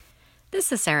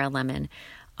This is Sarah Lemon,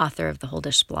 author of the Whole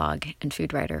Dish blog and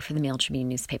food writer for the Mail Tribune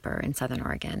newspaper in Southern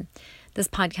Oregon. This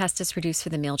podcast is produced for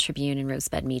the Mail Tribune and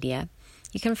Rosebud Media.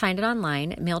 You can find it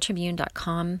online at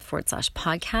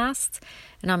mailtribune.com/podcasts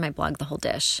and on my blog, The Whole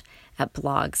Dish, at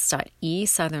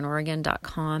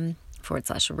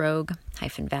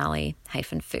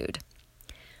blogs.esouthernoregon.com/rogue-valley-food.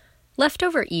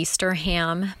 Leftover Easter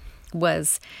ham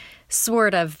was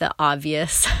sort of the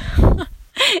obvious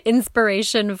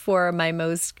inspiration for my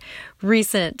most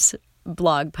recent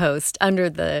blog post under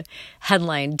the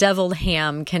headline, Deviled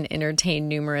Ham Can Entertain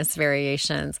Numerous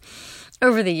Variations.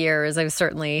 Over the years, I've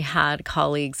certainly had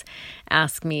colleagues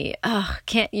ask me,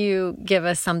 can't you give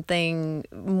us something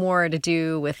more to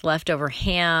do with leftover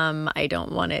ham? I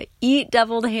don't want to eat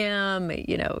deviled ham,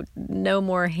 no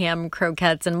more ham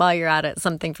croquettes. And while you're at it,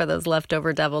 something for those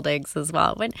leftover deviled eggs as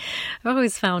well. But I've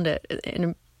always found it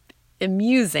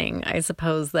amusing, I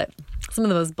suppose, that some of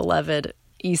the most beloved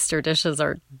Easter dishes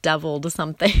are deviled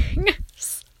something.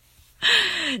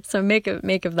 So make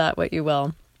of that what you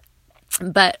will.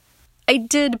 But I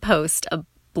did post a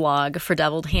blog for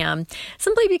deviled ham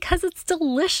simply because it's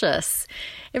delicious.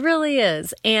 It really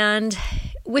is. And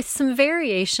with some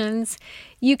variations,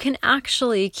 you can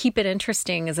actually keep it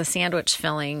interesting as a sandwich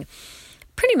filling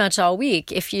pretty much all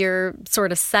week if you're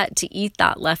sort of set to eat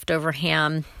that leftover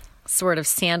ham sort of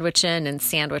sandwich in and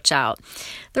sandwich out.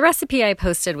 The recipe I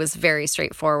posted was very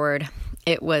straightforward.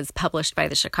 It was published by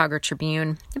the Chicago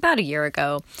Tribune about a year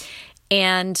ago,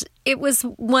 and it was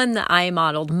one that I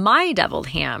modeled my deviled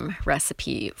ham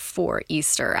recipe for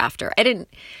Easter after. I didn't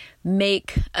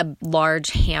make a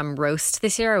large ham roast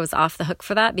this year. I was off the hook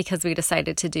for that because we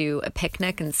decided to do a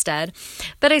picnic instead,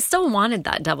 but I still wanted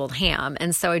that deviled ham,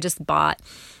 and so I just bought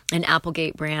an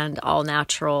Applegate brand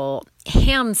all-natural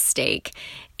ham steak,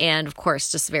 and of course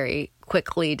just very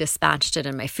quickly dispatched it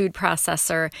in my food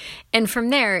processor. And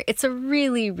from there, it's a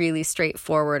really, really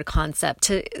straightforward concept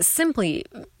to simply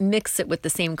mix it with the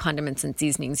same condiments and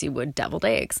seasonings you would deviled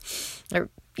eggs. They're,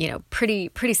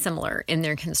 pretty similar in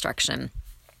their construction.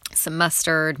 Some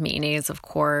mustard, mayonnaise, of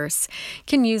course. You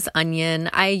can use onion.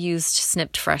 I used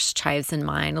snipped fresh chives in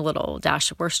mine, a little dash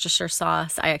of Worcestershire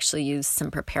sauce. I actually used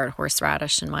some prepared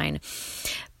horseradish in mine.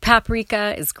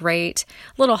 Paprika is great.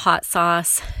 A little hot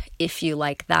sauce if you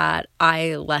like that.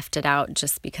 I left it out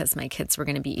just because my kids were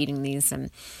going to be eating these and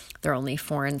they're only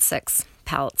 4 and 6.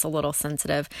 Palate's a little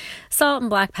sensitive. Salt and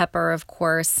black pepper, of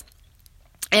course.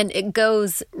 And it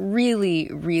goes really,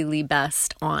 really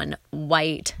best on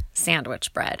white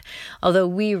sandwich bread. Although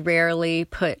we rarely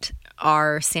put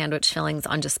our sandwich fillings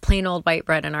on just plain old white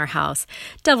bread in our house,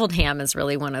 deviled ham is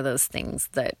really one of those things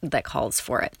that calls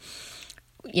for it.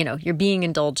 You're being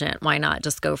indulgent. Why not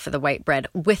just go for the white bread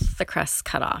with the crust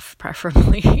cut off,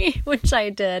 preferably, which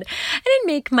I did. I didn't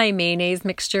make my mayonnaise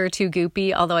mixture too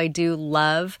goopy, although I do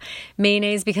love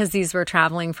mayonnaise because these were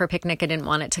traveling for a picnic. I didn't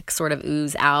want it to sort of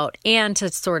ooze out and to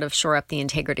sort of shore up the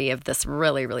integrity of this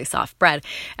really, really soft bread.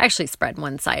 I actually spread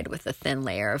one side with a thin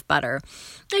layer of butter.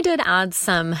 I did add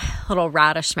some little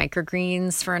radish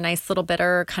microgreens for a nice little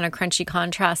bitter kind of crunchy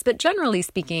contrast. But generally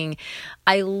speaking,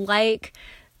 I like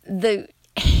the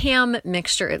ham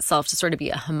mixture itself to sort of be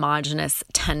a homogeneous,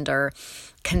 tender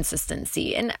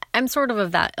consistency. And I'm sort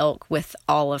of that ilk with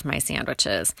all of my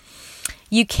sandwiches.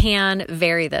 You can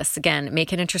vary this. Again,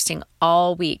 make it interesting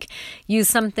all week. Use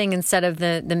something instead of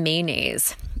the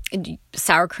mayonnaise.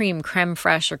 Sour cream, creme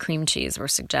fraiche, or cream cheese were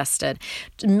suggested.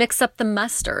 Mix up the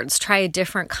mustards. Try a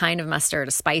different kind of mustard,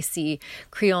 a spicy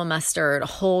Creole mustard, a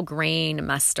whole grain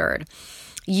mustard.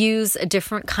 Use a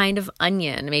different kind of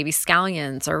onion, maybe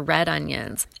scallions or red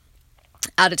onions.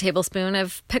 Add a tablespoon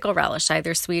of pickle relish,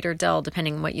 either sweet or dill,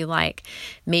 depending on what you like.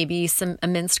 Maybe a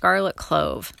minced garlic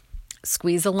clove.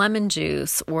 Squeeze a lemon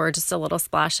juice or just a little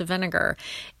splash of vinegar.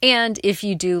 And if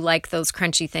you do like those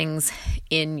crunchy things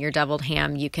in your deviled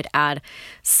ham, you could add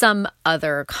some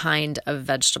other kind of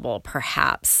vegetable,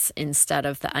 perhaps instead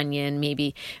of the onion.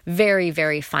 Maybe very,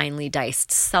 very finely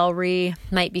diced celery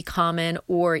might be common,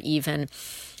 or even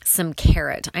some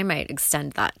carrot. I might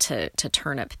extend that to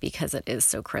turnip because it is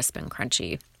so crisp and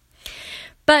crunchy.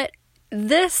 But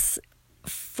this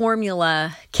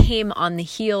formula came on the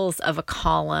heels of a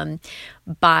column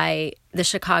by the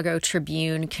Chicago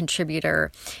Tribune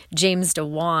contributor James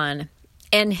DeWan,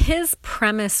 and his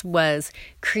premise was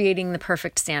creating the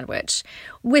perfect sandwich,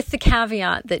 with the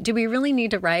caveat that, do we really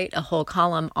need to write a whole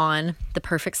column on the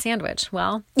perfect sandwich?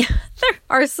 Well, there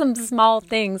are some small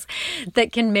things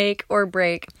that can make or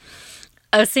break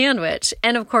a sandwich.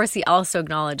 And of course, he also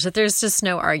acknowledged that there's just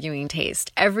no arguing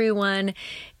taste. Everyone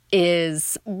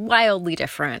is wildly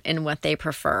different in what they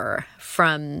prefer,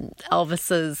 from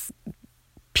Elvis's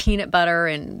peanut butter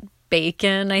and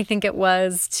bacon, I think it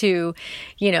was, to,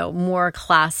 more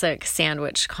classic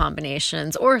sandwich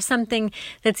combinations, or something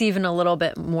that's even a little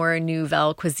bit more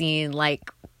nouvelle cuisine, like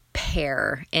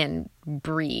pear and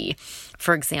brie,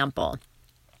 for example.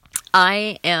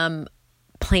 I am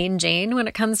plain Jane when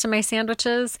it comes to my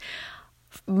sandwiches.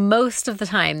 Most of the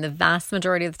time, the vast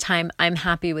majority of the time, I'm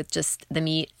happy with just the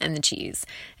meat and the cheese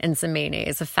and some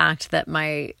mayonnaise. A fact that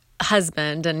my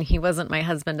husband, and he wasn't my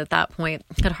husband at that point,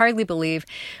 could hardly believe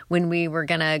when we were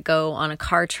going to go on a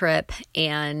car trip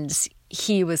and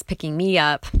he was picking me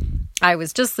up. I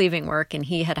was just leaving work and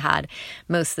he had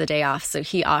most of the day off. So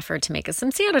he offered to make us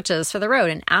some sandwiches for the road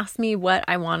and asked me what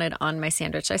I wanted on my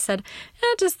sandwich. I said,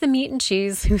 just the meat and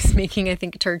cheese. He was making, I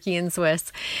think, turkey and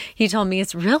Swiss. He told me,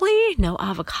 it's really no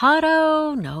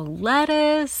avocado, no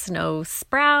lettuce, no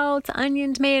sprouts,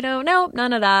 onion, tomato. Nope,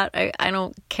 none of that. I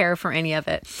don't care for any of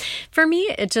it. For me,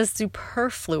 it's just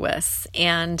superfluous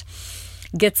and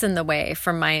gets in the way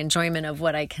from my enjoyment of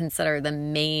what I consider the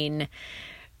main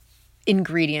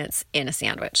ingredients in a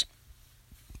sandwich.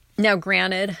 Now,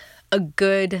 granted, a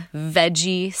good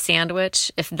veggie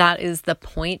sandwich, if that is the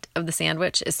point of the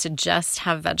sandwich, is to just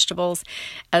have vegetables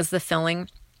as the filling,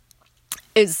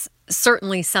 is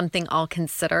certainly something I'll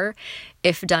consider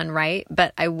if done right.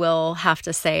 But I will have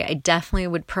to say, I definitely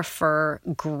would prefer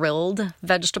grilled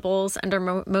vegetables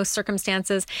under most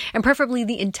circumstances, and preferably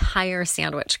the entire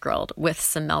sandwich grilled with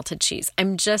some melted cheese.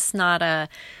 I'm just not a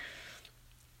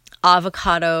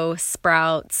avocado,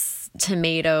 sprouts,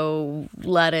 tomato,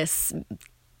 lettuce,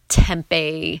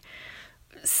 tempeh,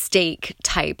 steak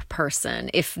type person.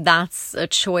 If that's a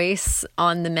choice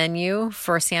on the menu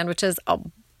for sandwiches,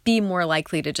 I'll be more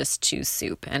likely to just choose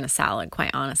soup and a salad,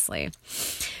 quite honestly.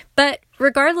 But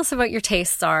regardless of what your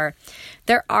tastes are,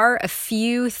 there are a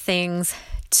few things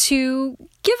to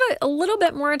give a little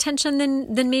bit more attention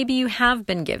than maybe you have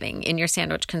been giving in your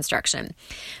sandwich construction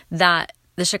that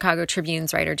the Chicago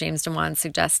Tribune's writer James DeWan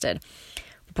suggested.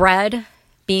 Bread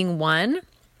being one,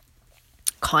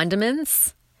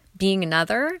 condiments being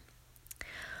another,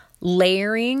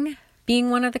 layering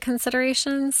being one of the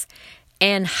considerations,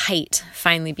 and height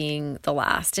finally being the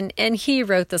last. And he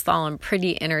wrote this all in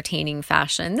pretty entertaining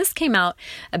fashion. This came out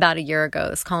about a year ago.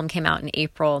 This column came out in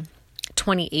April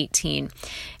 2018.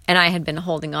 And I had been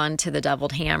holding on to the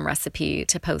deviled ham recipe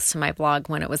to post to my blog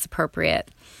when it was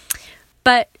appropriate.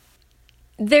 But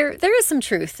there is some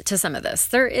truth to some of this.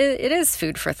 It is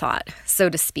food for thought, so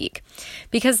to speak,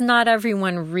 because not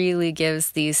everyone really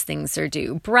gives these things their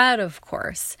due. Bread, of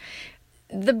course.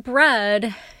 The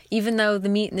bread, even though the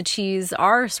meat and the cheese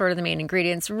are sort of the main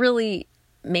ingredients, really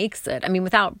makes it. I mean,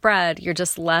 without bread, you're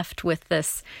just left with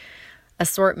this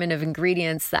assortment of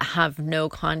ingredients that have no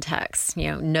context,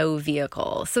 no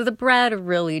vehicle. So the bread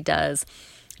really does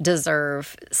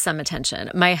deserve some attention.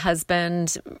 My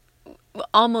husband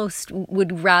almost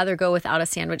would rather go without a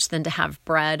sandwich than to have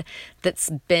bread that's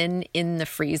been in the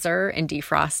freezer and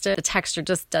defrosted. The texture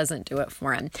just doesn't do it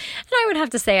for him. And I would have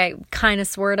to say I kind of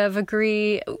sort of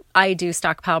agree. I do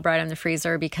stockpile bread in the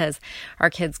freezer because our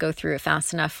kids go through it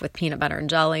fast enough with peanut butter and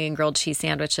jelly and grilled cheese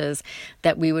sandwiches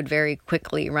that we would very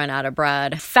quickly run out of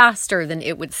bread faster than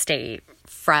it would stay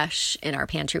fresh in our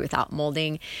pantry without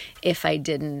molding if I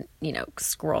didn't,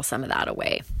 squirrel some of that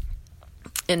away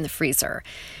in the freezer.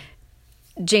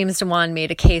 James DeWan made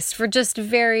a case for just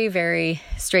very, very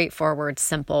straightforward,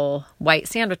 simple white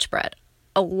sandwich bread.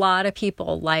 A lot of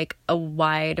people like a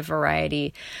wide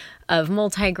variety of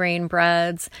multigrain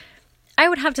breads. I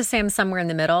would have to say I'm somewhere in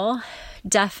the middle,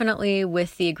 definitely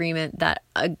with the agreement that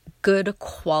a good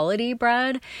quality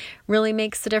bread really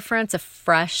makes a difference. A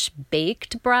fresh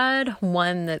baked bread,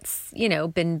 one that's,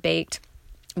 been baked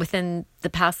within the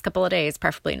past couple of days,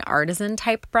 preferably an artisan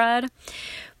type bread.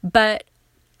 But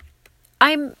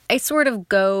I sort of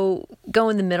go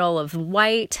in the middle of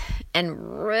white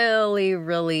and really,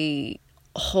 really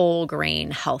whole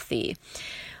grain healthy.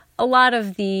 A lot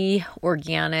of the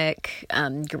organic,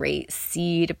 great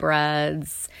seed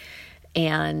breads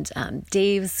and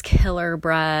Dave's Killer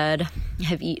bread. I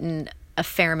have eaten a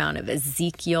fair amount of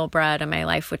Ezekiel bread in my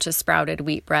life, which is sprouted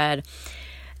wheat bread.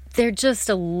 They're just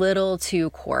a little too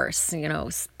coarse.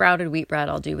 Sprouted wheat bread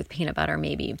I'll do with peanut butter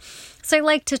maybe. So I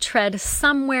like to tread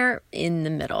somewhere in the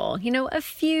middle. A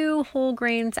few whole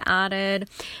grains added,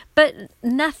 but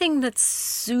nothing that's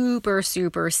super,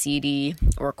 super seedy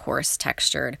or coarse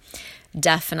textured.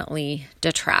 Definitely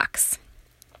detracts,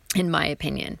 in my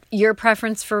opinion. Your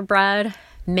preference for bread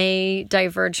may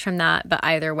diverge from that, but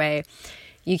either way,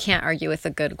 you can't argue with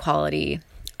a good quality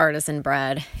artisan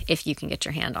bread if you can get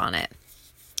your hand on it.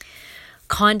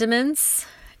 Condiments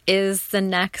is the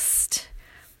next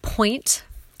point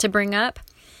to bring up.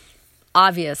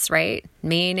 obvious, right?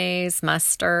 Mayonnaise,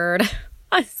 mustard,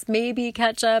 maybe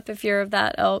ketchup if you're of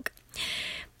that ilk.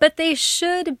 But they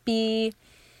should be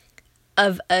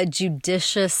of a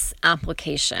judicious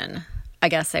application, I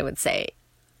guess I would say.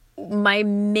 My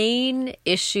main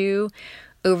issue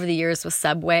over the years with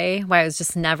Subway, why I was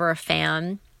just never a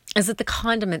fan, is that the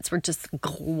condiments were just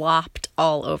glopped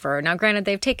all over. Now, granted,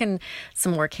 they've taken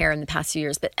some more care in the past few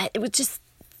years, but it would just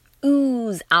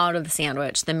ooze out of the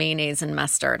sandwich, the mayonnaise and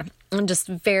mustard, in just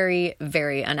very,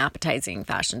 very unappetizing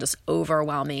fashion, just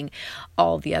overwhelming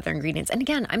all the other ingredients. And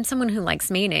again, I'm someone who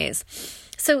likes mayonnaise.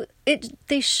 So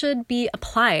they should be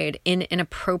applied in an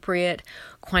appropriate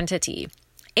quantity.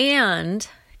 And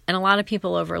a lot of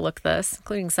people overlook this,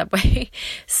 including Subway,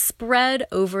 spread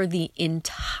over the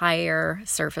entire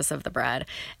surface of the bread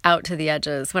out to the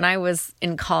edges. When I was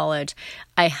in college,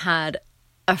 I had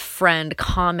a friend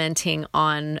commenting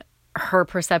on her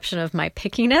perception of my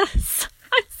pickiness,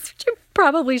 which I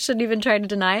probably shouldn't even try to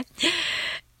deny.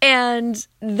 And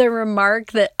the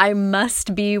remark that I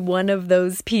must be one of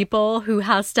those people who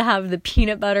has to have the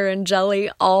peanut butter and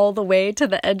jelly all the way to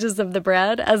the edges of the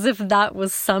bread, as if that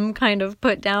was some kind of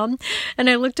put down. And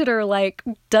I looked at her like,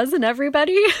 doesn't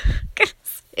everybody?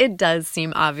 It does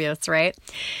seem obvious, right?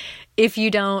 If you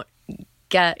don't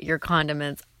get your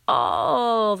condiments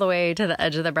all the way to the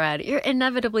edge of the bread, you're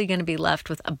inevitably going to be left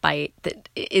with a bite that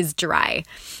is dry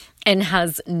and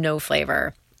has no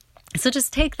flavor. So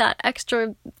just take that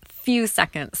extra few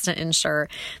seconds to ensure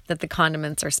that the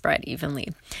condiments are spread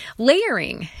evenly.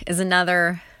 Layering is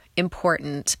another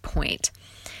important point.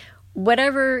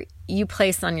 Whatever you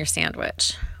place on your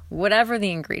sandwich, whatever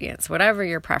the ingredients, whatever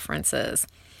your preference is,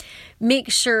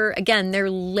 make sure, again, they're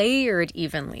layered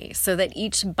evenly so that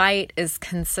each bite is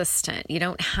consistent. You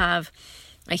don't have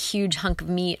a huge hunk of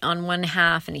meat on one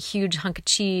half and a huge hunk of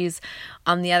cheese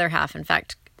on the other half. In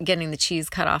fact, getting the cheese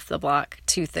cut off the block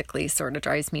too thickly sort of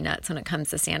drives me nuts when it comes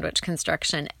to sandwich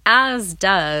construction, as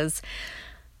does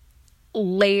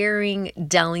layering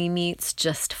deli meats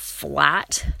just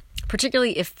flat,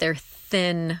 particularly if they're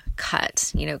thin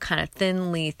cut, kind of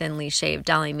thinly shaved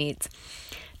deli meats.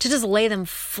 To just lay them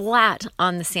flat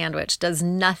on the sandwich does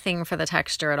nothing for the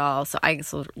texture at all. So I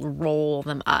just roll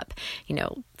them up,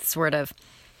 sort of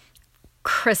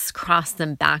crisscross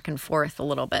them back and forth a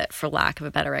little bit, for lack of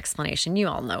a better explanation. You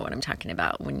all know what I'm talking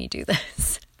about when you do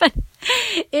this. But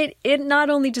it not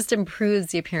only just improves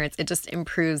the appearance, it just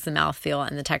improves the mouthfeel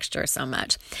and the texture so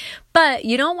much. But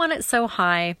you don't want it so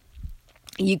high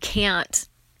you can't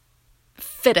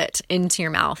fit it into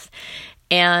your mouth.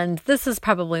 And this is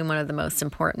probably one of the most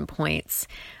important points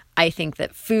I think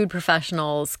that food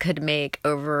professionals could make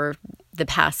over the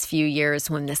past few years,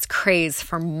 when this craze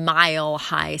for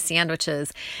mile-high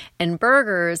sandwiches and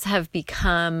burgers have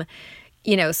become,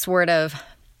 sort of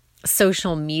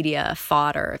social media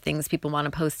fodder, things people want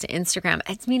to post to Instagram.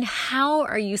 I mean, how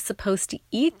are you supposed to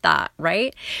eat that,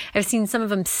 right? I've seen some of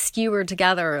them skewered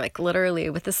together, like literally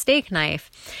with a steak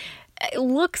knife. It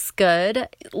looks good,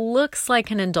 it looks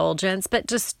like an indulgence, but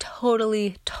just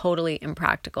totally, totally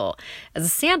impractical as a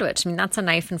sandwich. I mean, that's a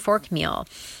knife and fork meal.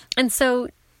 And so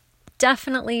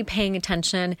definitely paying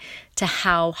attention to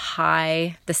how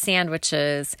high the sandwich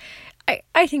is,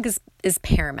 I think is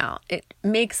paramount. It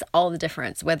makes all the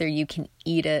difference whether you can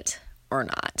eat it or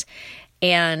not.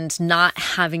 And not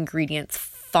have ingredients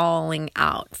falling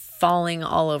out, falling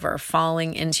all over,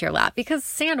 falling into your lap, because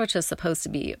sandwich is supposed to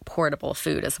be portable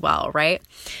food as well, right?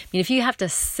 I mean, if you have to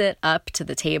sit up to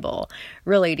the table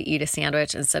really to eat a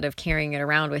sandwich instead of carrying it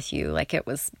around with you like it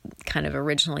was kind of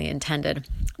originally intended,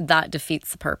 that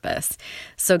defeats the purpose.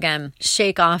 So again,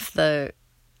 shake off the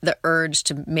urge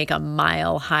to make a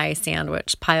mile-high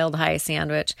sandwich, piled-high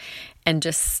sandwich, and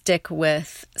just stick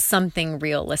with something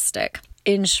realistic.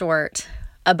 In short,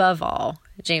 above all,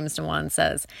 James Dewan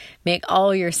says, make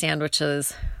all your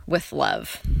sandwiches with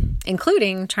love,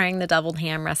 including trying the deviled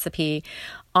ham recipe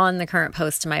on the current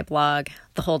post to my blog,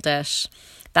 The Whole Dish.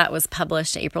 That was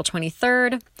published April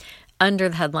 23rd under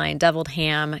the headline, Deviled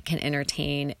Ham Can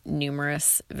Entertain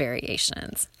Numerous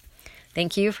Variations.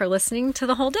 Thank you for listening to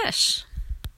The Whole Dish.